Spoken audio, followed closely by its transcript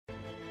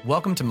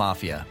Welcome to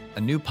Mafia,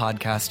 a new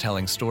podcast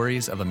telling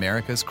stories of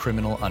America's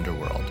criminal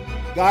underworld.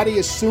 Gotti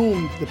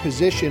assumed the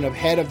position of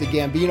head of the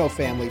Gambino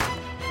family.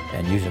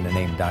 And using the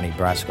name Donnie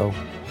Brasco,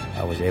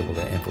 I was able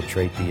to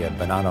infiltrate the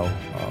Bonanno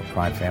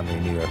crime family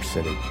in New York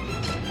City.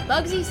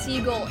 Bugsy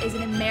Siegel is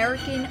an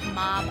American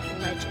mob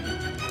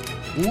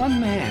legend.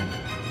 One man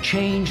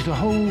changed the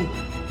whole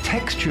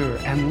texture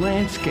and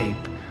landscape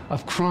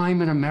of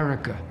crime in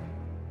America.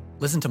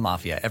 Listen to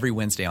Mafia every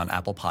Wednesday on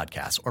Apple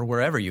Podcasts or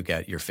wherever you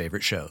get your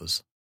favorite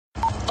shows.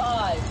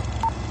 5,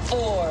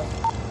 4,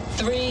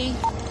 3,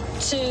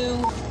 2,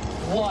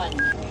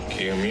 1.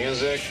 Cue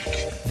music.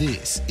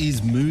 This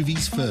is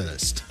Movies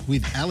First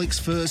with Alex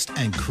First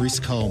and Chris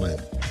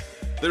Coleman.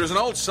 There is an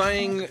old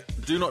saying,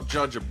 do not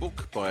judge a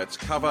book by its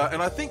cover,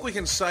 and I think we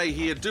can say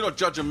here, do not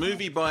judge a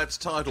movie by its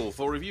title.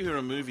 For if you hear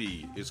a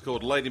movie is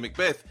called Lady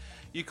Macbeth,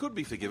 you could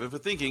be forgiven for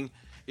thinking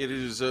it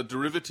is a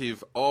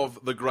derivative of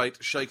the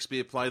great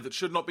Shakespeare play that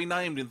should not be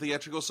named in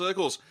theatrical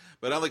circles.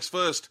 But Alex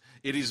First,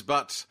 it is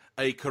but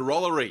a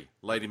corollary,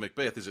 Lady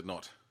Macbeth, is it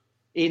not?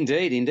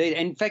 Indeed, indeed.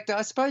 In fact,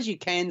 I suppose you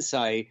can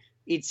say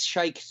it's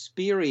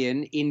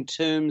Shakespearean in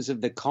terms of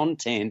the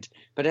content,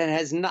 but it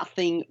has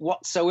nothing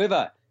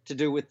whatsoever to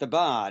do with the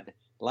bard,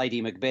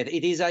 Lady Macbeth.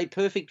 It is a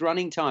perfect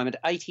running time at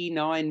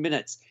 89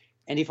 minutes.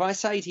 And if I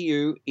say to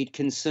you it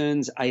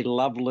concerns a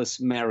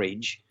loveless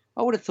marriage,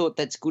 I would have thought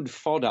that's good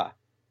fodder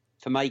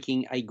for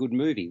making a good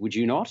movie, would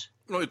you not?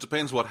 Well, it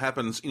depends what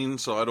happens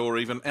inside or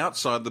even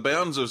outside the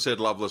bounds of said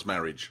loveless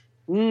marriage.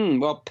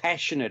 Well,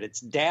 passionate,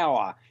 it's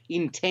dour,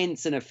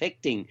 intense and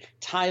affecting,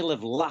 tale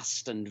of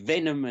lust and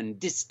venom and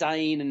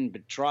disdain and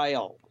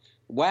betrayal.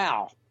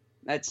 Wow,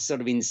 that's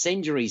sort of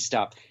incendiary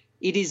stuff.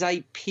 It is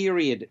a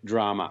period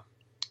drama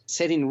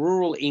set in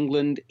rural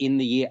England in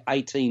the year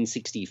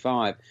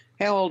 1865.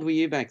 How old were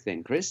you back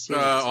then, Chris?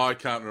 I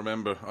can't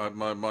remember.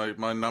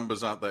 My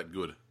numbers aren't that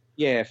good.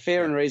 Yeah,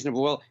 fair and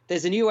reasonable. Well,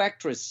 there's a new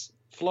actress,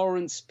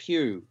 Florence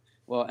Pugh,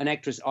 well, an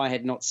actress I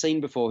had not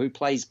seen before, who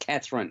plays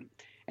Catherine.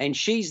 And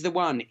she's the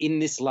one in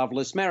this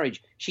loveless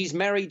marriage. She's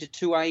married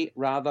to a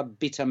rather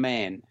bitter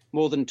man,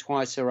 more than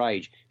twice her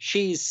age.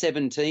 She's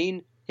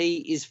 17, he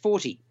is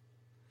 40.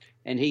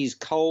 And he's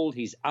cold,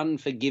 he's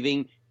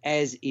unforgiving,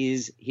 as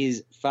is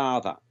his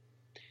father.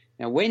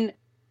 Now, when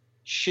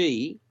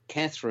she,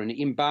 Catherine,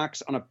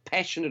 embarks on a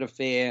passionate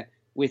affair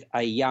with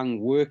a young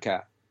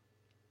worker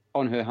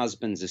on her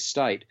husband's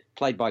estate,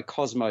 played by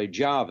Cosmo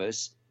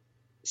Jarvis,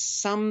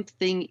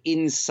 something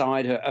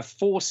inside her, a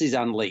force is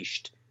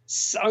unleashed.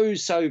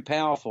 So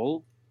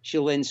powerful,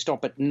 she'll then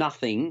stop at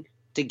nothing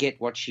to get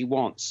what she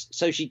wants.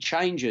 So she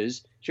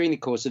changes during the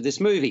course of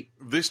this movie.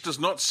 This does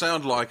not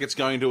sound like it's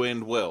going to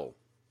end well.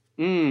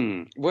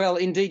 Well,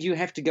 indeed, you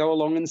have to go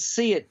along and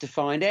see it to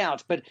find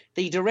out. But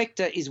the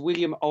director is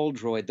William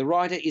Oldroyd. The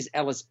writer is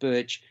Alice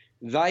Birch.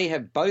 They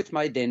have both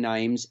made their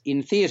names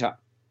in theatre.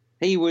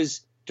 He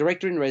was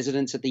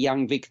director-in-residence at the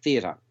Young Vic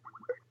Theatre.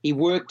 He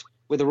worked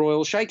with the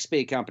Royal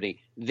Shakespeare Company.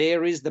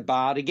 There is the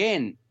bard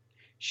again.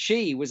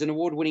 She was an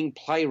award-winning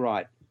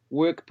playwright,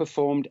 work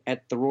performed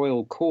at the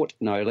Royal Court,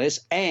 no less,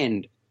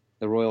 and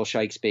the Royal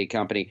Shakespeare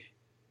Company.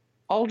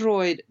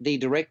 Oldroyd, the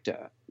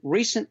director,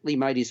 recently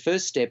made his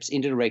first steps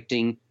into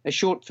directing a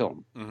short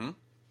film. Mm-hmm.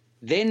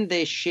 Then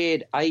their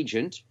shared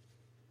agent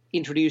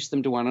introduced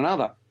them to one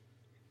another.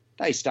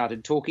 They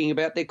started talking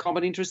about their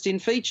common interest in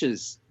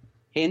features.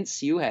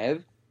 Hence, you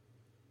have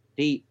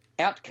the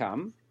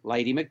outcome,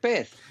 Lady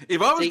Macbeth.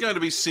 If I was going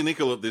to be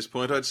cynical at this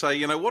point, I'd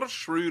say, what a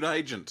shrewd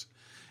agent.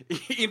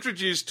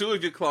 Introduce two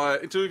of your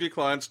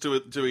clients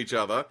to each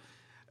other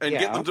and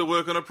get them to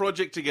work on a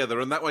project together,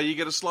 and that way you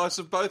get a slice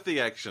of both the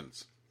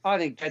actions. I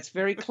think that's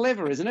very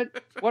clever, isn't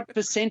it? What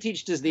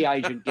percentage does the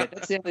agent get?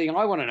 That's the only thing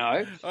I want to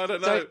know. I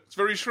don't know. It's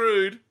very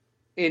shrewd.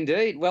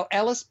 Indeed. Well,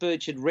 Alice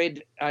Birch had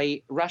read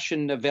a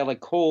Russian novella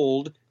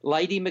called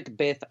Lady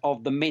Macbeth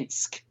of the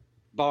Mensk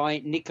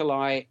by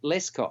Nikolai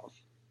Leskov.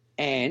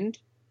 And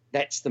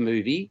that's the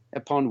movie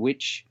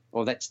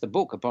that's the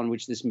book upon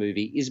which this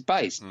movie is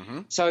based. Mm-hmm.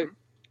 So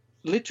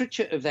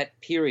literature of that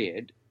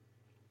period,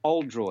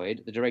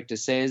 Oldroyd, the director,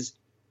 says,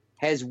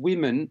 has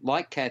women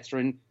like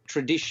Catherine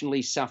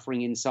traditionally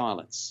suffering in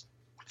silence,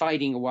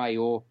 fading away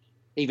or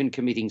even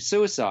committing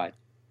suicide.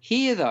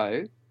 Here,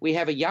 though, we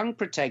have a young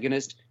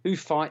protagonist who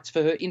fights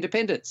for her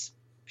independence.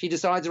 She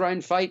decides her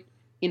own fate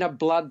in a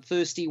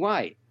bloodthirsty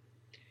way.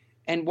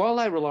 And while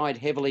they relied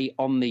heavily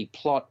on the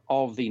plot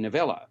of the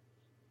novella,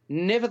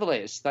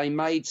 nevertheless, they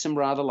made some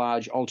rather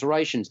large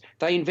alterations.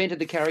 They invented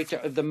the character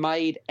of the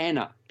maid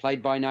Anna,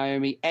 played by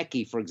Naomi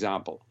Ackie, for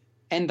example,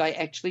 and they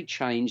actually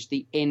changed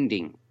the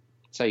ending.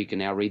 So you can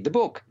now read the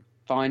book,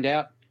 find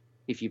out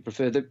if you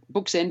prefer the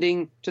book's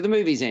ending to the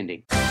movie's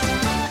ending.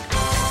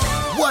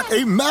 What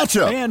a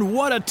matchup! And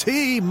what a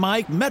team,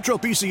 Mike. Metro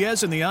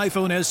PCS and the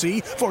iPhone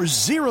SE for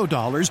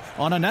 $0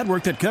 on a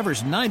network that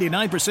covers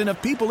 99%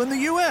 of people in the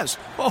U.S.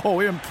 Oh,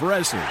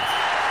 impressive.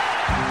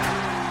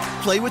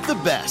 Play with the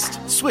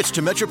best. Switch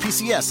to Metro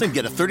PCS and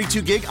get a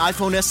 32-gig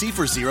iPhone SE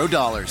for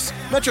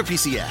 $0. Metro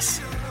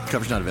PCS.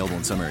 Coverage not available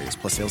in some areas,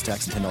 plus sales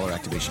tax and $10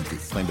 activation fee.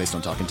 Claim based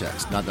on talk and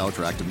text. Not valid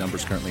for active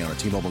numbers currently on our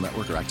T-Mobile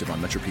network or active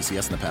on Metro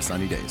PCS in the past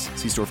 90 days.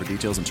 See store for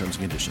details and terms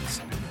and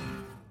conditions.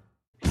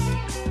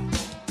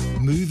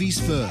 Movies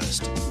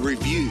First.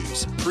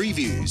 Reviews,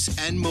 previews,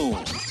 and more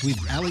with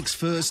Alex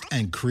First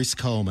and Chris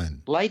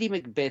Coleman. Lady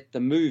Macbeth, the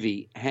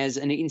movie, has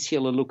an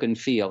insular look and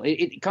feel.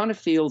 It kind of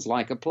feels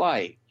like a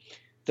play.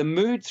 The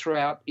mood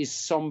throughout is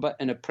sombre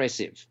and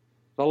oppressive.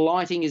 The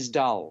lighting is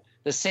dull.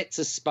 The sets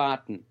are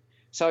Spartan.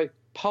 So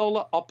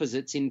polar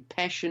opposites in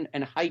passion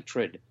and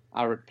hatred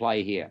are at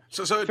play here.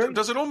 So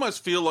does it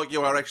almost feel like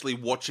you are actually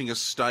watching a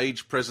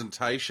stage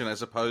presentation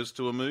as opposed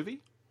to a movie?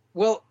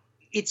 Well,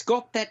 it's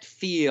got that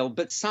feel,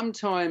 but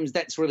sometimes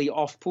that's really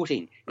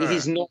off-putting. It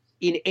is not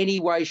in any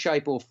way,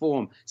 shape or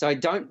form. So I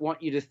don't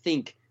want you to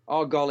think,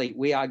 oh, golly,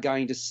 we are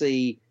going to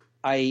see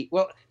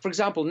for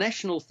example,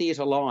 National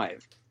Theatre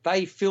Live.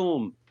 They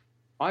film,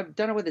 I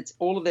don't know whether it's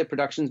all of their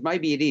productions,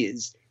 maybe it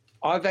is.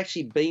 I've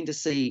actually been to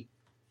see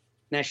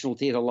National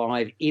Theatre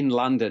Live in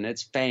London.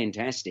 It's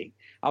fantastic.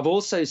 I've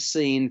also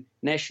seen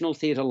National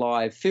Theatre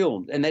Live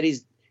filmed, and that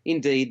is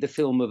indeed the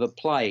film of a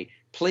play.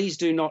 Please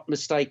do not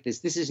mistake this.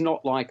 This is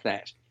not like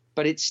that.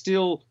 But it's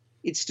still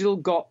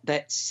got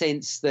that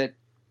sense that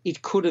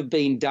it could have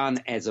been done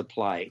as a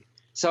play.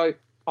 So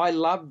I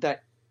love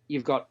that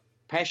you've got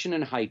passion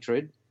and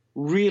hatred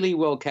really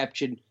well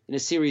captured in a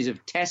series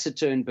of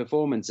taciturn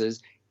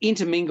performances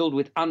intermingled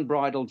with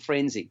unbridled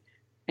frenzy.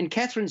 And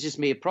Catherine's just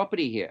mere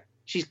property here.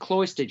 She's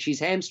cloistered. She's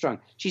hamstrung.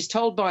 She's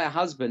told by her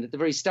husband at the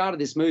very start of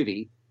this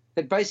movie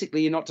that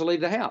basically you're not to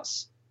leave the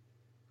house.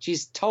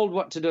 She's told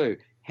what to do,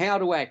 how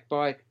to act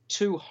by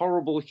two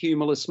horrible,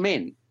 humorless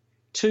men,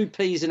 two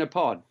peas in a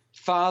pod,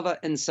 father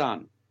and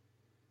son.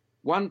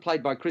 One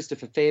played by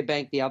Christopher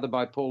Fairbank, the other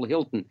by Paul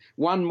Hilton,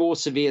 one more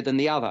severe than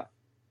the other.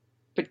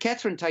 But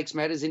Catherine takes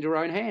matters into her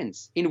own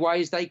hands in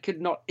ways they could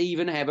not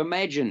even have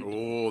imagined.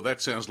 Oh,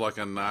 that sounds like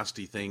a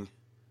nasty thing.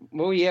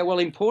 Well, yeah, well,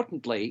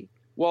 importantly,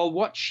 while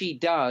what she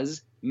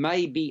does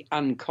may be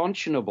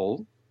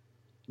unconscionable,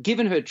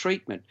 given her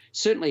treatment,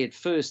 certainly at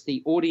first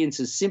the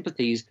audience's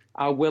sympathies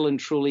are well and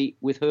truly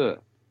with her.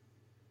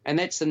 And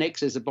that's the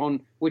nexus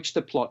upon which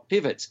the plot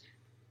pivots.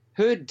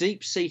 Her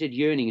deep-seated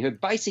yearning, her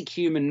basic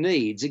human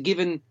needs are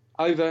given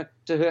over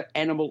to her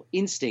animal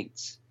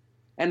instincts.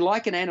 And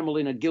like an animal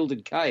in a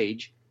gilded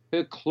cage,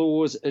 her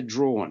claws are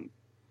drawn.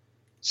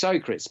 So,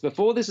 Chris,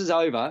 before this is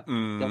over,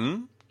 there's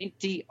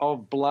plenty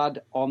of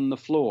blood on the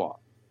floor.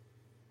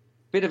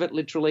 Bit of it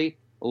literally,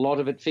 a lot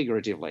of it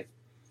figuratively.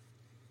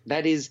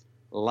 That is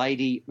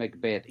Lady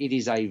Macbeth. It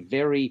is a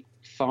very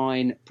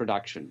fine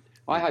production.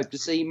 I hope to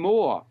see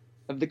more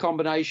of the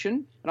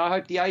combination, and I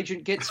hope the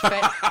agent gets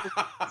fat.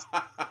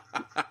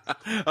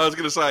 I was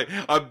going to say,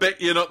 I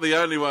bet you're not the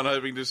only one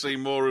hoping to see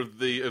more of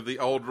the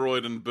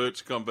Oldroyd and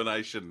Birch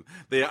combination.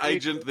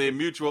 Their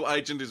mutual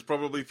agent is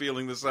probably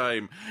feeling the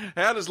same.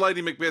 How does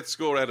Lady Macbeth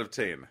score out of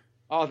 10?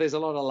 Oh, there's a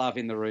lot of love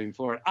in the room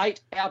for it.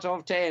 8 out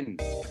of 10.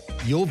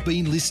 You've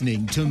been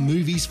listening to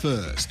Movies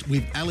First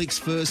with Alex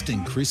First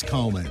and Chris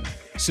Coleman.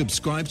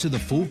 Subscribe to the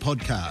full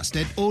podcast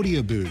at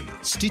Audioboom,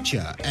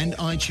 Stitcher and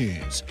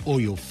iTunes, or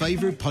your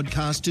favourite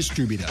podcast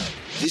distributor.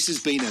 This has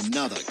been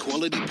another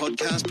quality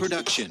podcast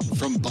production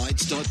from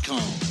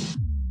Bytes.com.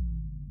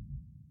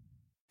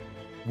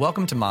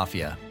 Welcome to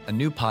Mafia, a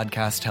new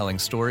podcast telling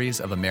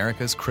stories of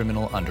America's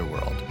criminal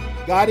underworld.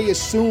 Gotti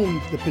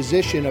assumed the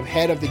position of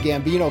head of the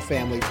Gambino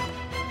family.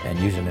 And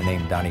using the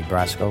name Donnie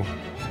Brasco,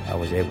 I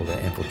was able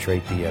to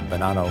infiltrate the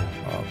Bonanno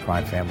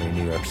crime family in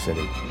New York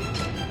City.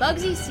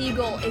 Bugsy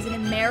Siegel is an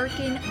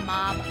American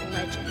mob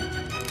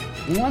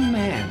legend. One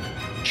man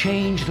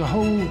changed the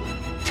whole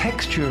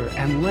texture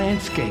and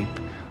landscape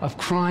of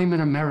crime in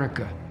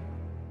America.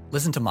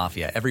 Listen to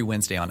Mafia every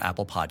Wednesday on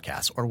Apple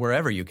Podcasts or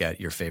wherever you get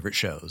your favorite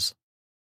shows.